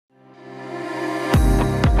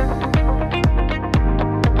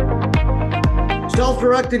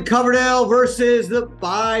Self-directed Coverdell versus the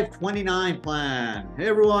 529 plan. Hey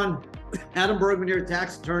everyone, Adam Bergman here,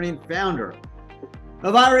 tax attorney and founder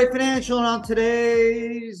of IRA Financial. And on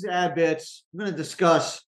today's AdBits, I'm going to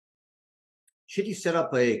discuss, should you set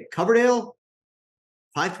up a Coverdell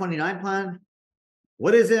 529 plan?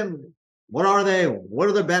 What is it? What are they? What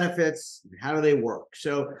are the benefits? How do they work?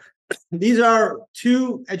 So these are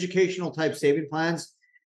two educational type saving plans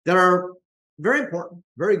that are very important,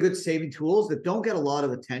 very good saving tools that don't get a lot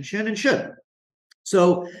of attention and should.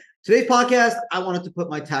 So today's podcast, I wanted to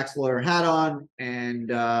put my tax lawyer hat on and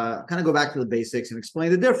kind of go back to the basics and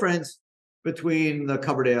explain the difference between the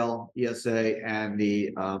Coverdell ESA and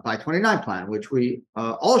the 529 plan, which we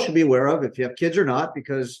all should be aware of if you have kids or not,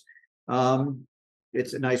 because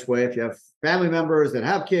it's a nice way if you have family members that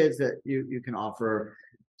have kids that you can offer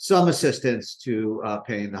some assistance to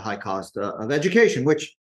paying the high cost of education,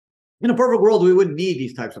 which in a perfect world, we wouldn't need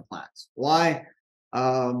these types of plans. Why?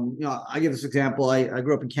 I give this example. I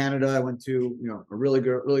grew up in Canada. I went to, a really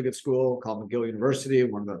good school called McGill University,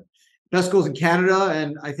 one of the best schools in Canada.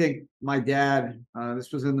 And I think my dad,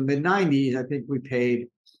 this was in the mid 90s. I think we paid,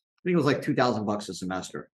 it was like $2,000 a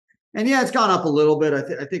semester. And yeah, it's gone up a little bit.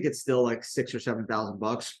 I think it's still like $6,000 or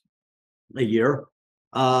 $7,000 a year.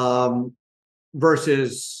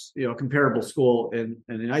 Versus comparable school in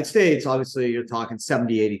the United States, obviously you're talking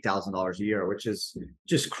 $70,000-$80,000 a year, which is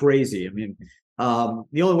just crazy. I mean,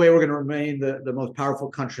 the only way we're going to remain the most powerful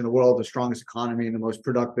country in the world, the strongest economy, and the most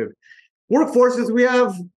productive workforce is we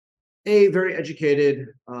have a very educated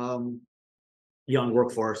young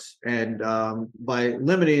workforce. And by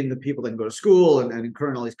limiting the people that can go to school and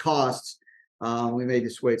incurring all these costs, we may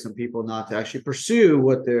dissuade some people not to actually pursue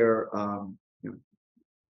what their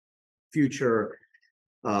future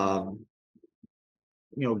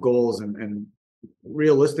goals and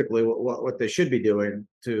realistically what they should be doing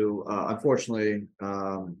to unfortunately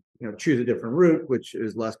choose a different route, which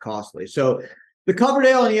is less costly. So the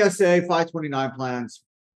Coverdell and ESA 529 plans,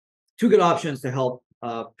 two good options to help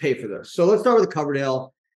pay for this. So let's start with the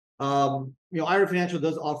Coverdell. IRA Financial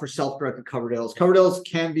does offer self-directed Coverdells. Coverdells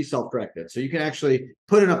can be self-directed, so you can actually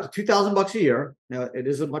put in up to $2,000 a year. Now it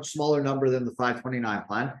is a much smaller number than the 529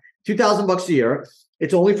 plan. $2,000 a year.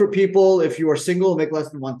 It's only for people if you are single, make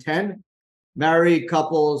less than 110. Married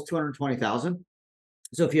couples, 220,000.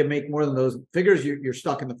 So if you make more than those figures, you're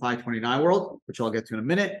stuck in the 529 world, which I'll get to in a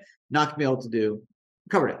minute. Not gonna be able to do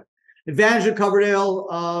Coverdell. Advantage of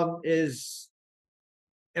Coverdell is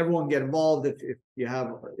everyone get involved. If you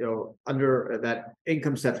have under that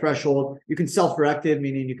income set threshold, you can self-direct it,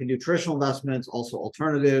 meaning you can do traditional investments, also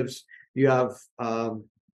alternatives. You have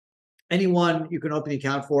anyone you can open the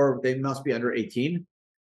account for, they must be under 18.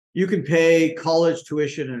 You can pay college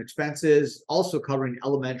tuition and expenses, also covering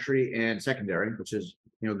elementary and secondary, which is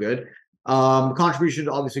good. Contributions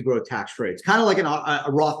obviously grow tax-free. It's kind of like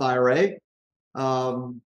a Roth IRA.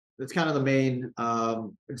 That's kind of the main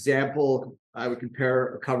example I would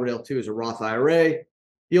compare a Coverdell to is a Roth IRA.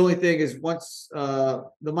 The only thing is once the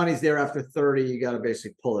money's there after 30, you got to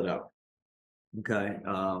basically pull it out. Okay,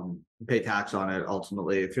 pay tax on it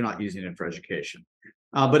ultimately if you're not using it for education.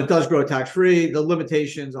 But it does grow tax-free. The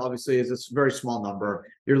limitations obviously is it's a very small number.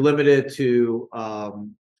 You're limited to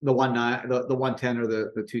the 110 or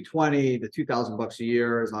the 220. The $2,000 a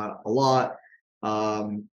year is not a lot.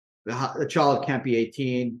 The child can't be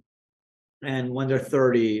 18, and when they're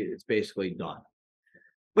 30, it's basically done.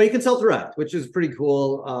 But you can self-direct, which is pretty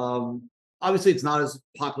cool. Obviously, it's not as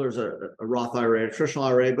popular as a Roth IRA, a traditional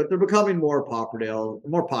IRA, but they're becoming more popular,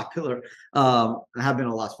 have been in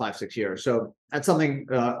the last 5-6 years. So that's something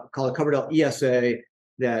called a Coverdell ESA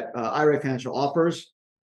that IRA Financial offers.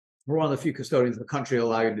 We're one of the few custodians in the country that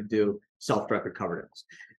allow you to do self-directed Coverdells.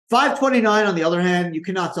 529, on the other hand, you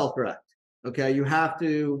cannot self-direct. Okay, you have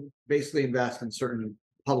to basically invest in certain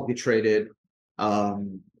publicly traded,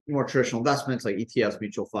 more traditional investments like ETFs,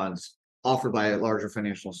 mutual funds, offered by larger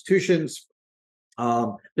financial institutions. There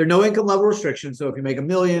are no income level restrictions. So if you make $1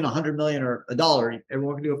 million, $100 million, or $1,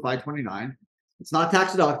 everyone can do a 529. It's not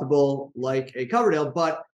tax deductible like a Coverdell,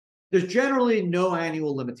 but there's generally no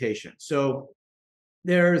annual limitation. So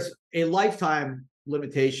there's a lifetime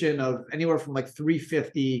limitation of anywhere from like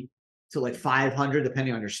 350 to like 500,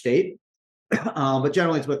 depending on your state. But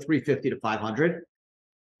generally it's about 350 to 500.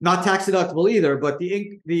 Not tax deductible either, but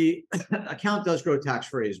the account does grow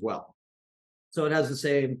tax-free as well. So it has the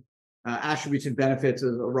same attributes and benefits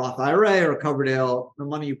as a Roth IRA or a Coverdell. The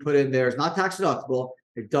money you put in there is not tax deductible.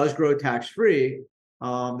 It does grow tax-free.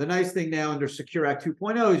 The nice thing now under Secure Act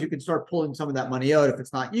 2.0 is you can start pulling some of that money out if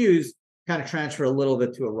it's not used, kind of transfer a little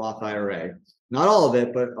bit to a Roth IRA. Not all of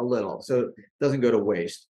it, but a little. So it doesn't go to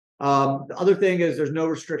waste. The other thing is there's no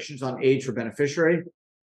restrictions on age for beneficiary.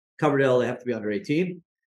 Coverdell, they have to be under 18.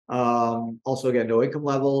 Also, again, no income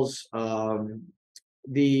levels.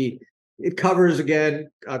 It covers, again,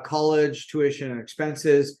 college tuition and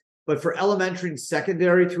expenses, but for elementary and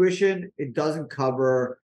secondary tuition, it doesn't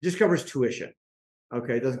cover, it just covers tuition.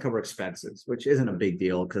 Okay, it doesn't cover expenses, which isn't a big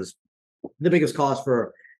deal because the biggest cost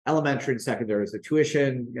for elementary and secondary is the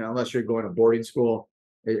tuition. Unless you're going to boarding school,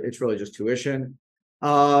 it's really just tuition.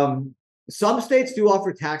 Some states do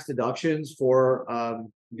offer tax deductions for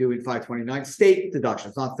doing 529 state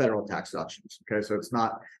deductions, not federal tax deductions. Okay, so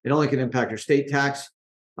it only can impact your state tax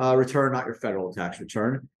return, not your federal tax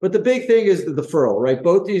return. But the big thing is the deferral, right?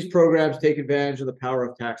 Both these programs take advantage of the power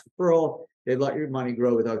of tax deferral. They let your money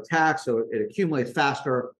grow without tax, so it accumulates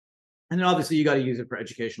faster. And then obviously you got to use it for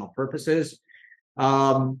educational purposes.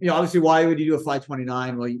 Obviously, why would you do a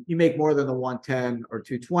 529? Well, you make more than the 110 or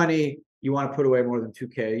 220. You want to put away more than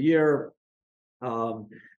 2K a year.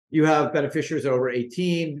 You have beneficiaries over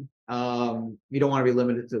 18. You don't want to be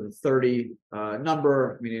limited to the 30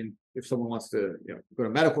 number. Meaning, if someone wants to go to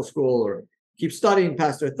medical school or keep studying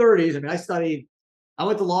past their 30s. I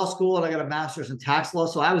went to law school and I got a master's in tax law.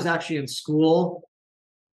 So I was actually in school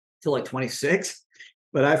till like 26.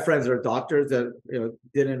 But I have friends that are doctors that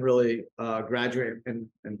didn't really graduate and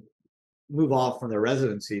move off from their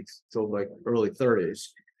residency till like early 30s.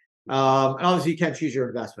 And obviously, you can't choose your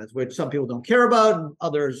investments, which some people don't care about, and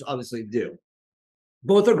others obviously do.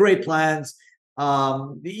 Both are great plans.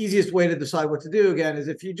 The easiest way to decide what to do, again, is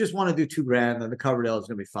if you just want to do $2,000, then the Coverdell is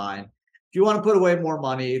going to be fine. If you want to put away more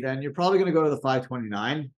money, then you're probably going to go to the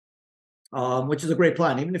 529, which is a great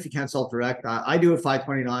plan, even if you can't self-direct. I do a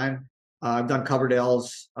 529. I've done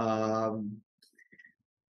Coverdells.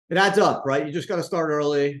 It adds up, right? You just got to start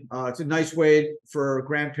early. It's a nice way for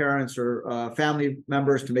grandparents or family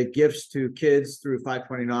members to make gifts to kids through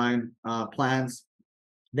 529 plans.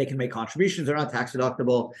 They can make contributions. They're not tax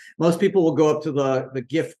deductible. Most people will go up to the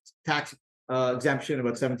gift tax exemption,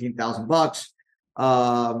 about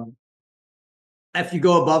 $17,000. If you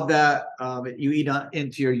go above that, you eat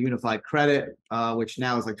into your unified credit, which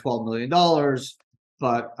now is like $12 million.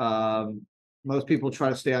 But most people try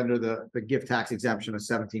to stay under the gift tax exemption of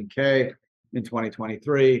 $17K in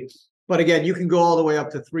 2023. But again, you can go all the way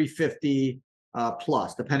up to $350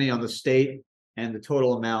 plus, depending on the state and the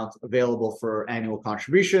total amount available for annual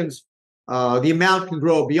contributions. The amount can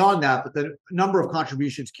grow beyond that, but the number of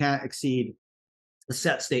contributions can't exceed the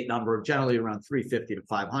set state number, generally around 350 to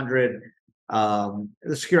 500.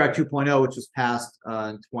 The Secure Act 2.0, which was passed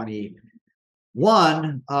in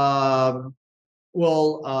 21,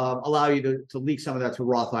 will allow you to leak some of that to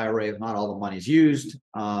Roth IRA if not all the money is used,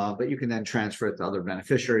 but you can then transfer it to other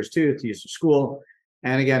beneficiaries too, to use for school.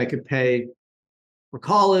 And again, it could pay for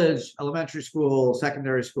college, elementary school,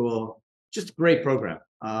 secondary school. Just a great program,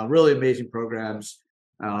 really amazing programs.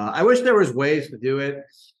 I wish there was ways to do it.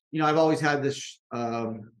 I've always had this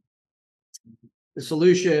the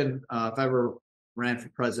solution, if I ever ran for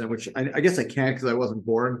president, which I guess I can't because I wasn't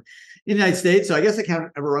born in the United States, so I guess I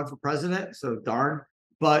can't ever run for president, so darn.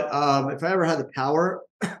 But if I ever had the power,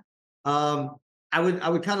 I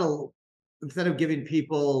would kind of, instead of giving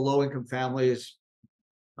people, low-income families,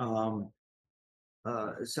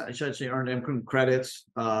 essentially earned income credits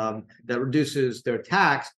that reduces their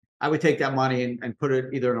tax, I would take that money and put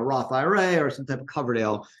it either in a Roth IRA or some type of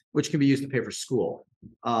Coverdell, which can be used to pay for school,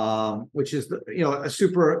 which is a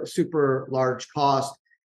super large cost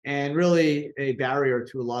and really a barrier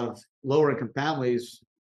to a lot of lower income families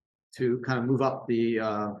to kind of move up the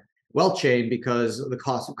wealth chain, because of the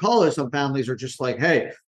cost of college. Some families are just like,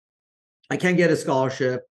 hey, I can't get a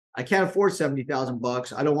scholarship. I can't afford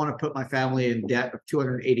 $70,000. I don't want to put my family in debt of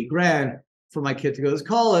 $280,000 for my kid to go to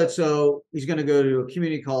college. So he's going to go to a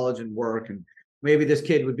community college and work. And maybe this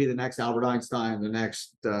kid would be the next Albert Einstein, the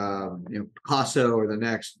next Picasso, or the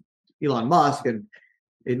next Elon Musk. And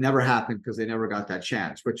it never happened because they never got that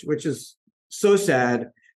chance, which is so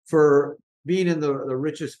sad. For being in the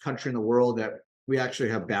richest country in the world, that we actually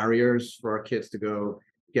have barriers for our kids to go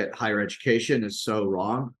get higher education is so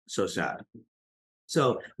wrong, so sad.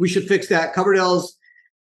 So we should fix that. Coverdells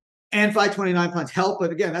and 529 plans help,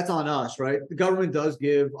 but again, that's on us, right? The government does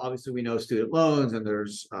give, obviously, we know, student loans, and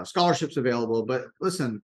there's scholarships available, but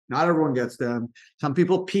listen, not everyone gets them. Some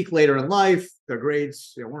people peak later in life. Their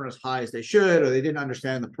grades weren't as high as they should, or they didn't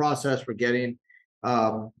understand the process for getting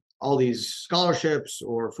all these scholarships,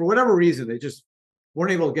 or for whatever reason, they just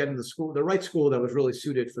weren't able to get into the right school that was really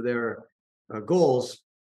suited for their goals,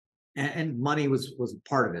 and money was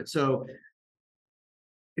part of it. So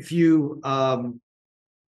if you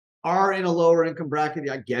are in a lower income bracket,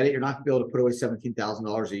 I get it. You're not gonna be able to put away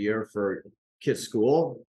 $17,000 a year for kids'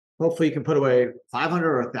 school. Hopefully you can put away 500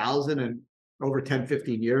 or 1,000 in over 10,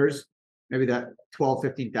 15 years. Maybe that 12,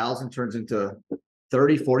 15,000 turns into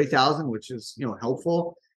 30, 40,000, which is,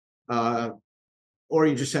 helpful. Or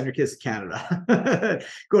you just send your kids to Canada,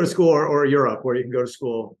 go to school, or Europe, where you can go to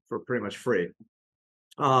school for pretty much free.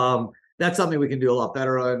 That's something we can do a lot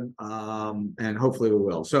better on, and hopefully we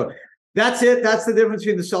will. So that's it. That's the difference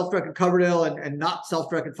between the self-directed Coverdell and not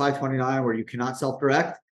self-directed 529, where you cannot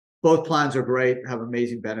self-direct. Both plans are great, have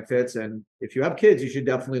amazing benefits. And if you have kids, you should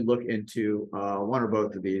definitely look into one or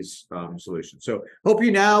both of these solutions. So hope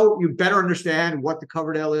you better understand what the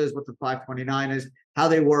Coverdell is, what the 529 is, how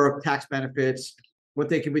they work, tax benefits, what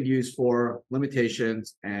they can be used for,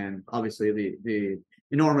 limitations, and obviously the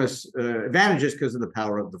enormous advantages because of the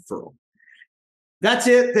power of deferral. That's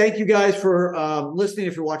it. Thank you guys for listening.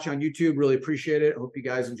 If you're watching on YouTube, really appreciate it. I hope you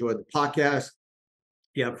guys enjoyed the podcast.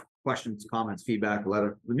 If you have questions, comments, feedback,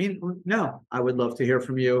 letter. I would love to hear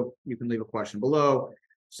from you. You can leave a question below.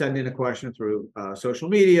 Send in a question through social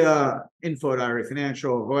media, info@IRA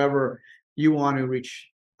Financial, however you want to reach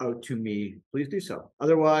out to me, please do so.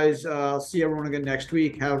 Otherwise, I'll see everyone again next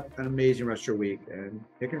week. Have an amazing rest of your week and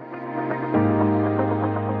take care.